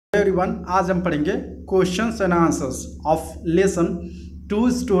Everyone, आज हम पढ़ेंगे questions and answers of lesson 2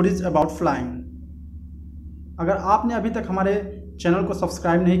 stories about flying. अगर आपने अभी तक हमारे चैनल को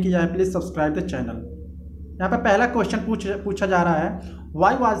सब्सक्राइब नहीं किया है, प्लीज़ सब्सक्राइब द चैनल। यहाँ पे पहला क्वेश्चन पूछा जा रहा है,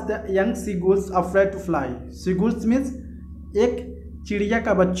 why was the young सीगुल्स afraid to fly. सीगुल्स means एक चिड़िया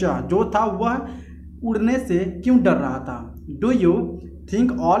का बच्चा जो था वह उड़ने से क्यों डर रहा था। Do you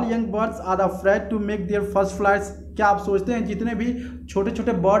think all young birds are afraid to make their first flights. क्या आप सोचते हैं जितने भी छोटे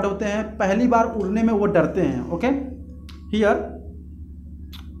छोटे बर्ड होते हैं पहली बार उड़ने में वो डरते हैं। Okay, here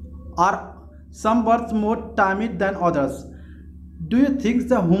are some birds more टाइमिड than others. Do you think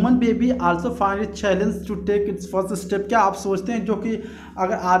the human baby also find it challenge to take its first step. क्या आप सोचते हैं जो कि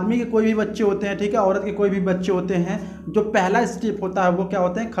अगर आदमी के कोई भी बच्चे होते हैं, ठीक है, औरत के कोई भी बच्चे होते हैं, जो पहला स्टेप होता है वो क्या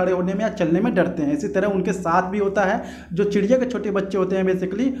होते हैं, खड़े होने में या चलने में डरते हैं। इसी तरह उनके साथ भी होता है, जो चिड़िया के छोटे बच्चे होते हैं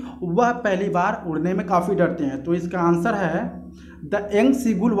बेसिकली वह पहली बार उड़ने में काफ़ी डरते हैं। तो इसका आंसर है the young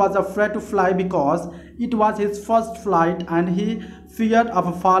seagull was afraid to fly because it was his first flight and he feared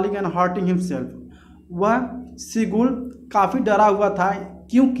of falling and hurting himself. वह सीगुल काफ़ी डरा हुआ था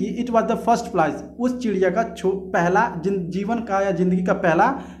क्योंकि it was the first flight, उस चिड़िया का पहला जीवन का या जिंदगी का पहला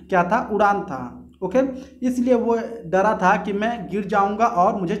क्या था, उड़ान था। ओके, इसलिए वो डरा था कि मैं गिर जाऊंगा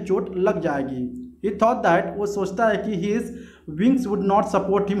और मुझे चोट लग जाएगी। ही थॉट दैट, वो सोचता है कि his wings would not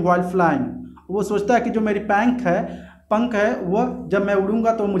support him while flying. वो सोचता है कि जो मेरी पंख है वो जब मैं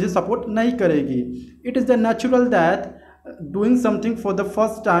उड़ूंगा तो मुझे सपोर्ट नहीं करेगी। It is the natural that doing something for the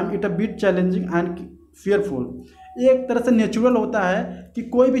first time it a bit challenging and fearful. एक तरह से नेचुरल होता है कि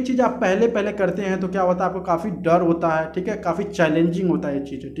कोई भी चीज़ आप पहले करते हैं तो क्या होता है, आपको काफ़ी डर होता है, ठीक है, काफ़ी चैलेंजिंग होता है ये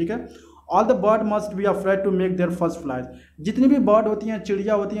चीज़, ठीक है। All the bird must be afraid to make their first flight. जितनी भी बर्ड होती हैं,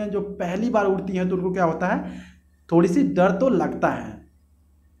 चिड़िया होती हैं जो पहली बार उड़ती हैं तो उनको क्या होता है, थोड़ी सी डर तो लगता है।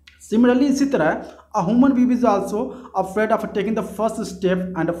 सिमिलरली इसी तरह a human being is also afraid of taking the first step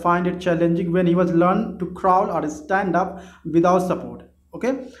and find it challenging when he was learn to crawl or stand up without support।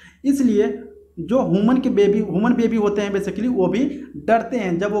 Okay, इसलिए जो ह्यूमन बेबी होते हैं बेसिकली वो भी डरते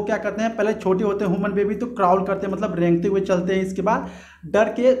हैं। जब वो क्या करते हैं, पहले छोटे होते हैं ह्यूमन बेबी तो क्राउल करते हैं, मतलब रेंगते हुए चलते हैं। इसके बाद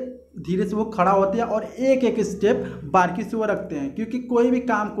डर के धीरे से वो खड़ा होते हैं और एक एक स्टेप बारीकी से वो रखते हैं, क्योंकि कोई भी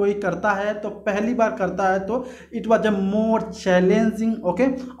काम कोई करता है तो पहली बार करता है तो it was a more challenging. Okay,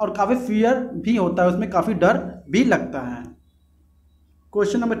 और काफ़ी फियर भी होता है, उसमें काफ़ी डर भी लगता है।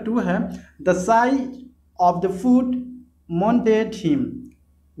 क्वेश्चन नंबर 2 है, the size of the food मोन्टेड him.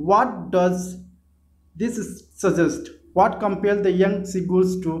 What does this suggest? What compelled the young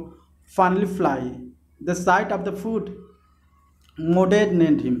seagulls to finally fly? The sight of the food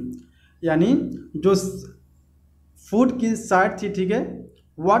motivated him। यानी जो फूड की साइट थी, ठीक है,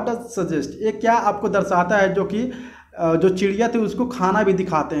 What does suggest, ये क्या आपको दर्शाता है, जो कि जो चिड़िया थी उसको खाना भी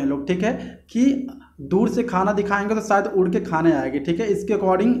दिखाते हैं लोग, ठीक है, कि दूर से खाना दिखाएंगे तो शायद उड़ के खाने आएगी, ठीक है। इसके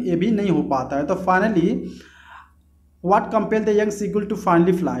अकॉर्डिंग ये भी नहीं हो पाता है। तो finally What compelled the young seagull to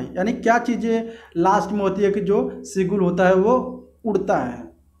finally fly, यानी क्या चीज़ें लास्ट में होती है कि जो सीगुल होता है वो उड़ता है।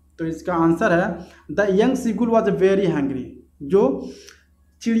 तो इसका आंसर है the young seagull was very hangry. जो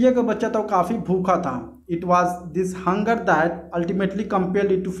चिड़िया का बच्चा था वो काफ़ी भूखा था। It was this hunger that ultimately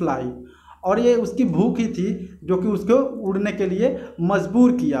compelled it to fly. और ये उसकी भूख ही थी जो कि उसको उड़ने के लिए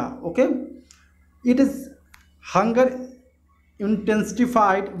मजबूर किया। Okay, it is hunger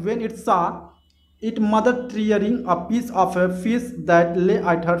intensified when it सा it mother ट्रियरिंग a piece of a fish that ले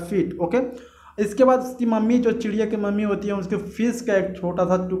एट हर फीट। ओके, इसके बाद उसकी मम्मी, जो चिड़िया की मम्मी होती है, उसके फिश का एक छोटा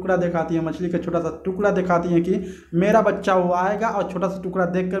सा टुकड़ा दिखाती है, मछली का छोटा सा टुकड़ा दिखाती है कि मेरा बच्चा वो आएगा और छोटा सा टुकड़ा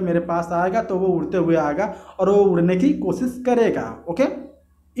देखकर मेरे पास आएगा तो वो उड़ते हुए आएगा और वो उड़ने की कोशिश करेगा। Okay,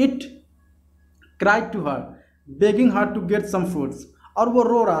 it cried to her begging her to get some foods. और वो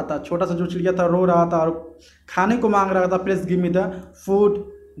रो रहा था, छोटा सा जो चिड़िया था रो रहा था और खाने को मांग रहा था, please give me the food.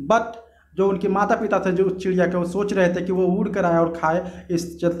 But जो उनके माता पिता थे जो चिड़िया के, वो सोच रहे थे कि वो उड़ कर आए और खाए,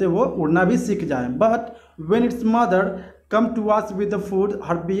 इस चलते वो उड़ना भी सीख जाए। But when it's mother come to us with the food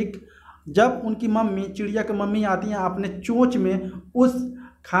her beak, जब उनकी मम्मी, चिड़िया की मम्मी आती हैं अपने चोंच में उस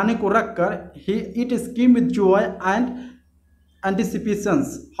खाने को रख कर, ही it scheme with Joy and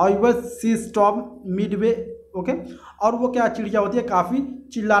एंटिसिपेशंस, however she stop Midway. Okay, और वो क्या चिड़िया होती है, काफ़ी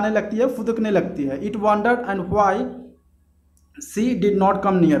चिल्लाने लगती है, फुदकने लगती है। It wandered and why she did not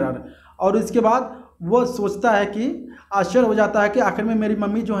come nearer. और इसके बाद वो सोचता है कि आश्चर्य हो जाता है कि आखिर में मेरी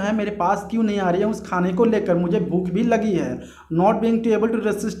मम्मी जो है मेरे पास क्यों नहीं आ रही है उस खाने को लेकर, मुझे भूख भी लगी है। Not being able to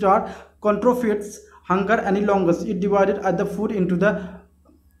resist are कंट्रोफिट्स hunger any longer it divided at the food into the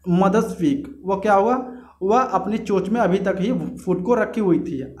mother's week. वो क्या हुआ, वह अपनी चोंच में अभी तक ही फूड को रखी हुई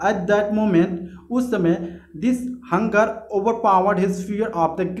थी। एट दैट मोमेंट, उस समय, this hunger overpowered his fear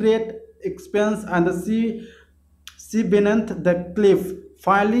of the great expense and the C beneath the cliff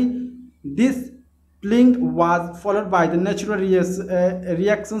finally this प्लिंग was followed by the natural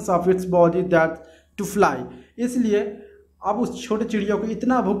reactions of its body that to fly. इसलिए अब उस छोटे चिड़िया को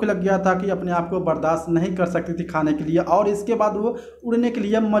इतना भूख लग गया था कि अपने आप को बर्दाश्त नहीं कर सकती थी खाने के लिए, और इसके बाद वो उड़ने के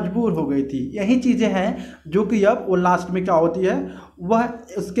लिए मजबूर हो गई थी। यही चीज़ें हैं जो कि अब वो लास्ट में क्या होती है, वह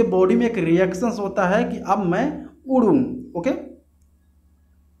उसके बॉडी में एक रिएक्शंस होता है कि अब मैं उड़ूँ। Okay,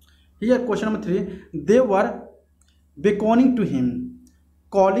 here question number 3, they were beckoning to him,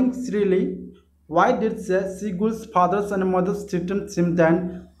 calling shrilly. Why did seagull's fathers and mothers threaten him then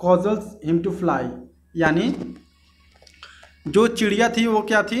causes him to fly? यानी जो चिड़िया थी वो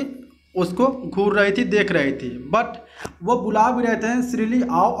क्या थी, उसको घूर रही थी, देख रही थी, बट वो बुला भी रहे थे श्रीली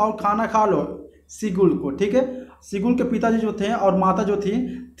आओ और खाना खा लो सीगुल को। ठीक है, सीगुल के पिताजी जो थे और माता जो थी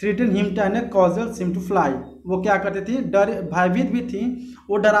threaten him and कॉजेल्स him to fly, वो क्या करती थी, डर भयभीत भी थी,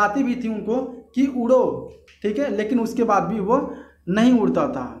 वो डराती भी थी उनको कि उड़ो। ठीक है, लेकिन उसके बाद भी वो नहीं उड़ता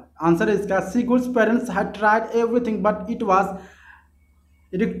था। आंसर है इसका सीगुल्स parents had tried everything but it was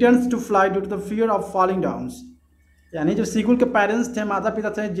reluctance to fly due to the fear of falling down. यानी जो सीगुल के पेरेंट्स थे, माता पिता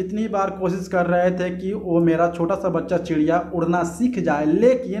थे, जितनी बार कोशिश कर रहे थे कि वो मेरा छोटा सा बच्चा चिड़िया उड़ना सीख जाए,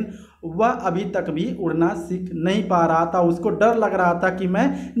 लेकिन वह अभी तक भी उड़ना सीख नहीं पा रहा था। उसको डर लग रहा था कि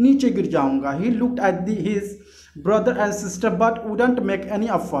मैं नीचे गिर जाऊंगा। He looked at his brother and sister but wouldn't make any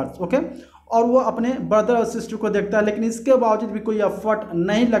efforts. Okay, और वो अपने ब्रदर और सिस्टर को देखता है, लेकिन इसके बावजूद भी कोई एफर्ट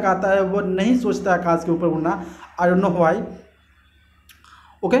नहीं लगाता है, वो नहीं सोचता है आकाश के ऊपर उड़ना। I don't know why.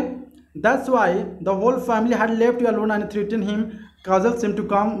 Okay, that's why the whole family had left alone and threatened him, caused him to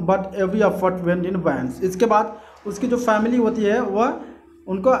come, but every effort went in vain. इसके बाद उसकी जो फैमिली होती है वह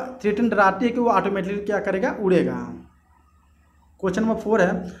उनको थ्रेटन डराती है कि वो ऑटोमेटिकली क्या करेगा, उड़ेगा। क्वेश्चन नंबर 4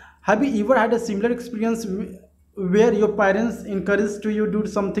 है, have you ever had a similar experience where your parents encouraged you to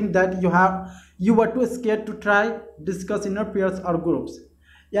do something that you were too scared to try, discuss in your peers or groups?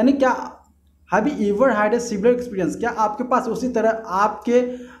 यानी क्या have you ever had a similar experience, क्या आपके पास उसी तरह आपके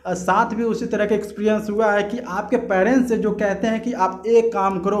साथ भी उसी तरह का एक्सपीरियंस हुआ है कि आपके पेरेंट्स से जो कहते हैं कि आप एक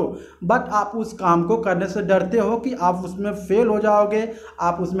काम करो, बट आप उस काम को करने से डरते हो कि आप उसमें फेल हो जाओगे,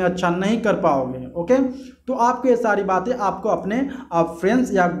 आप उसमें अच्छा नहीं कर पाओगे। ओके, तो आपको ये सारी बातें आपको अपने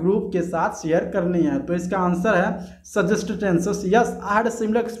फ्रेंड्स या ग्रुप के साथ शेयर करनी है। तो इसका आंसर है suggested answers, yes I had a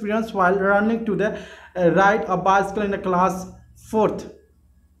similar experience while running to the ride a bicycle in class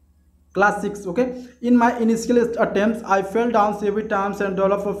 6. Okay, in my initial attempts I fell down several times and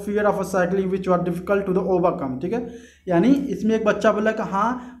developed a fear of cycling which was difficult to overcome. ठीक है, यानी इसमें एक बच्चा बोला कि हाँ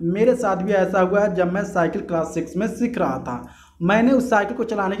मेरे साथ भी ऐसा हुआ है। जब मैं साइकिल क्लास 6 में सीख रहा था, मैंने उस साइकिल को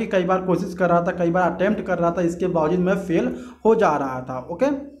चलाने की कई बार कोशिश कर रहा था, कई बार अटेम्प्ट कर रहा था, इसके बावजूद मैं फेल हो जा रहा था। ओके,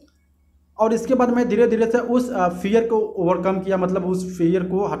 और इसके बाद मैं धीरे धीरे से उस फियर को ओवरकम किया, मतलब उस फियर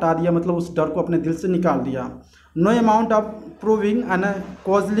को हटा दिया, मतलब उस डर को अपने दिल से निकाल दिया। No amount of proving and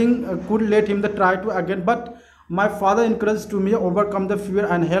कॉजलिंग could let him the try to again, but my father encourage to me overcome the fear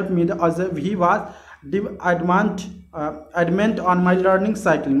and help me as he was adamant on my learning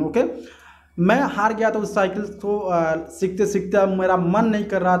cycling. Okay, मैं हार गया था उस cycle को सीखते सीखते। अब मेरा मन नहीं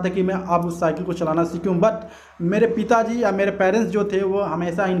कर रहा था कि मैं अब उस साइकिल को चलाना सीखूं, बट मेरे पिताजी या मेरे पेरेंट्स जो थे वो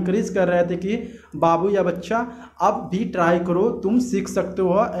हमेशा इंकरेज कर रहे थे कि बाबू या बच्चा अब भी ट्राई करो, तुम सीख सकते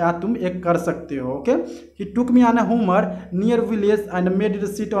हो या तुम एक कर सकते हो। Okay, he took me on a hummer near village and made it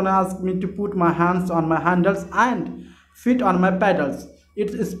sit on asked me to put my hands on my handles and feet on my paddles.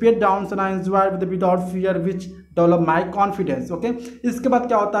 It sped down and I enjoyed without fear which developed my confidence. Okay, इसके बाद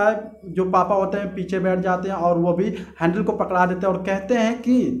क्या होता है, जो पापा होते हैं पीछे बैठ जाते हैं और वो भी हैंडल को पकड़ा देते हैं और कहते हैं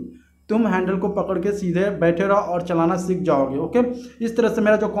कि तुम हैंडल को पकड़ के सीधे बैठे रहो और चलाना सीख जाओगे। ओके, इस तरह से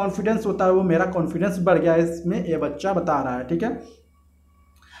मेरा जो कॉन्फिडेंस होता है वो मेरा कॉन्फिडेंस बढ़ गया है, इसमें ये बच्चा बता रहा है। ठीक है,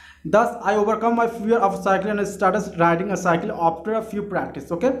 Thus I overcome my fear of cycling and started riding a cycle after a few practice.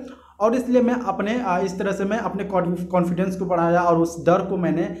 Okay, और इसलिए मैं अपने इस तरह से मैं अपने कॉन्फिडेंस को बढ़ाया और उस डर को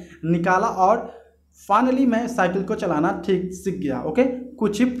मैंने निकाला और फाइनली मैं साइकिल को चलाना ठीक सीख गया। ओके,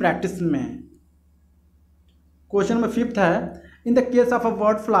 कुछ ही प्रैक्टिस में। क्वेश्चन नंबर 5 है, in the case of a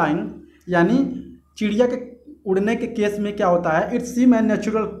bird flying, यानी चिड़िया के उड़ने के केस में क्या होता है, it's seam a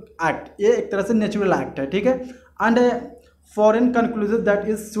natural act, ये एक तरह से नेचुरल एक्ट है। ठीक है, and foreign conclusion that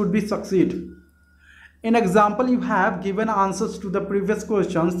is should be succeed. In example, you have given answers to the previous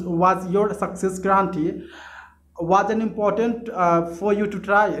questions. Was your success guarantee? Was an important for you to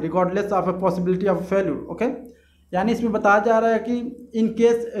try regardless of a possibility of failure? Okay, यानी इसमें बताया जा रहा है कि in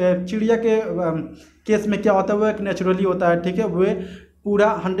case चिड़िया के case में क्या होता है, वो एक नेचुरली होता है। ठीक है, वे पूरा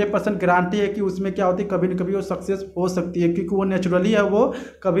 100% गारंटी है कि उसमें क्या होती है, कभी न कभी वो सक्सेस हो सकती है, क्योंकि वो नेचुरली है, वो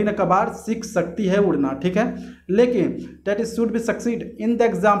कभी न कभार सीख सकती है उड़ना, ठीक है। लेकिन that is should be succeed in the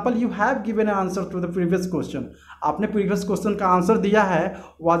example you have given an answer to the previous question. आपने प्रीवियस क्वेश्चन का आंसर दिया है,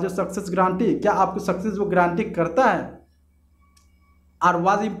 वाज योर सक्सेस गारंटी, क्या आपको सक्सेस वो गारंटी करता है, are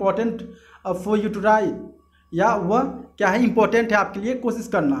was important for you to right, या वह क्या है, इंपॉर्टेंट है आपके लिए कोशिश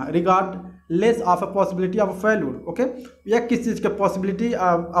करना, regard less of a possibility of failure, okay. या किस चीज़ का पॉसिबिलिटी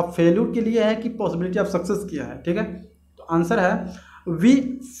ऑफ फेल्यूर के लिए है कि पॉसिबिलिटी ऑफ सक्सेस किया है, ठीक है। तो आंसर है we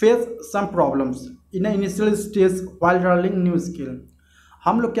face some problems in initial stage while learning new skill.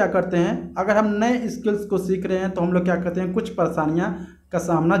 हम लोग क्या करते हैं, अगर हम नए स्किल्स को सीख रहे हैं तो हम लोग क्या करते हैं, कुछ परेशानियां का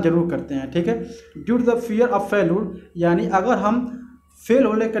सामना जरूर करते हैं, ठीक है। Due to the fear of failure, यानी अगर हम फेल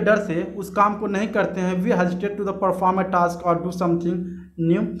होने के डर से उस काम को नहीं करते हैं, we hesitate to the perform a task और डू समथिंग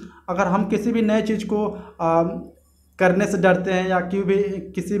न्यू। अगर हम किसी भी नए चीज़ को करने से डरते हैं या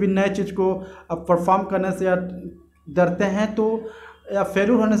किसी भी नए चीज़ को परफॉर्म करने से या डरते हैं, तो या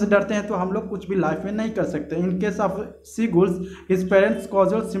फेल्यूर होने से डरते हैं, तो हम लोग कुछ भी लाइफ में नहीं कर सकते। In case of सीगुल्स his parents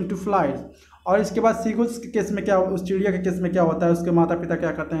causal SIM to fly. और इसके बाद सीगुल्स के केस में क्या, उस चिड़िया के केस में क्या होता है, उसके माता पिता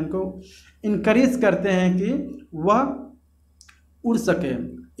क्या करते हैं, इनको इनकरेज करते हैं कि वह उड़ सके।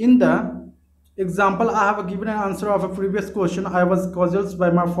 In the example I have given an answer of a previous question, I was कॉजल्स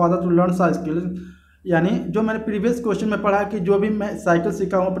bye my father to learn cycle. यानी जो मैंने प्रीवियस क्वेश्चन में पढ़ा कि जो भी मैं साइकिल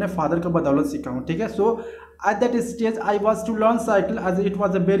सीखा हूँ अपने फादर के बदौलत सीखा हूँ, ठीक है। सो at that stage I was to learn cycle as it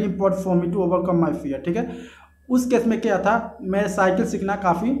was a very important for me to overcome my fear, ठीक है। उस केस में क्या था, मैं साइकिल सीखना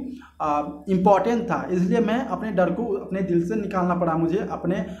काफ़ी इम्पॉर्टेंट था, इसलिए मैं अपने डर को अपने दिल से निकालना पड़ा, मुझे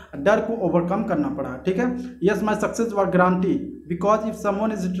अपने डर को ओवरकम करना पड़ा, ठीक है। Yes my success were guarantee because if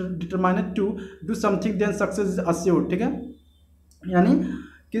someone is डिटरमाइनेड to do something then success is assured, ठीक है। यानी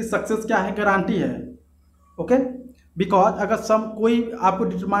कि सक्सेस क्या है, गारंटी है, ओके। बिकॉज अगर कोई आपको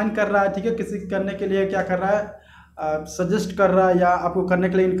डिटरमाइन कर रहा है, ठीक है, किसी करने के लिए क्या कर रहा है, सजेस्ट कर रहा है या आपको करने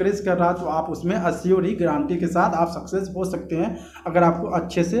के लिए इंकरेज कर रहा है, तो आप उसमें अश्योर ही गारंटी के साथ आप सक्सेस हो सकते हैं अगर आपको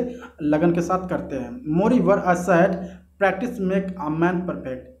अच्छे से लगन के साथ करते हैं। मोर इवर I said practice make a man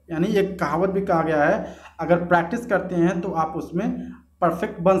perfect. यानी एक कहावत भी कहा गया है, अगर प्रैक्टिस करते हैं तो आप उसमें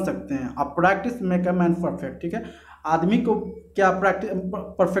परफेक्ट बन सकते हैं। अब practice make a man perfect, ठीक है। आदमी को क्या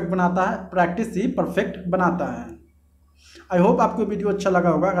परफेक्ट बनाता है, प्रैक्टिस ही परफेक्ट बनाता है। आई होप आपको वीडियो अच्छा लगा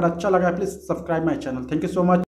होगा, अगर अच्छा लगा please subscribe my channel. Thank you so much.